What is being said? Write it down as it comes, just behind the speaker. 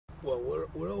Well,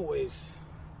 we're always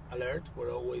alert.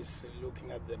 We're always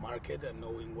looking at the market and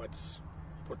knowing what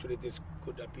opportunities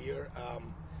could appear.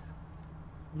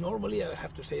 Normally, I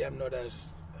have to say I'm not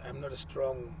a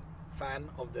strong fan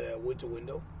of the winter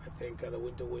window. I think the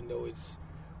winter window is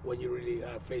when you really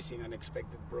are facing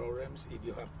unexpected programs. If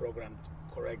you have programmed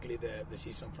correctly the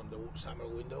season from the summer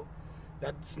window,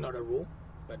 that's not a rule,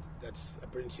 but that's a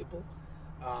principle.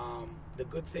 The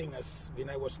good thing, as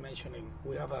Vinay was mentioning,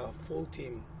 we have a full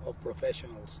team of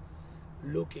professionals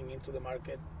looking into the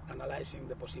market, analyzing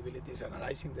the possibilities,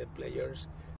 analyzing the players.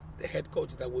 The head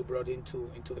coach that we brought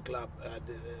into the club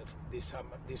this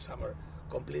summer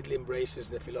completely embraces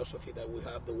the philosophy that we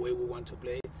have, the way we want to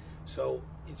play. So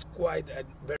it's quite a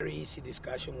very easy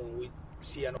discussion when we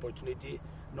see an opportunity.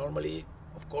 Normally,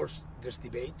 of course, there's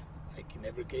debate. Like in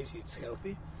every case, it's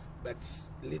healthy, but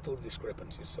little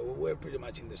discrepancies. So we're pretty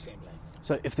much in the same line.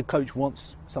 So if the coach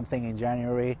wants something in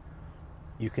January,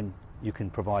 you can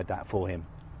provide that for him.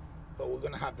 Well, we're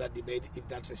going to have that debate if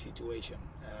that's the situation.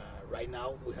 Right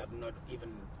now, we have not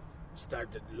even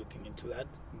started looking into that,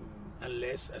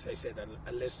 unless, as I said,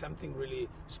 unless something really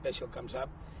special comes up.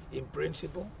 In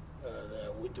principle,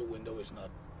 the winter window is not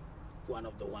one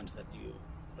of the ones that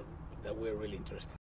we're really interested in.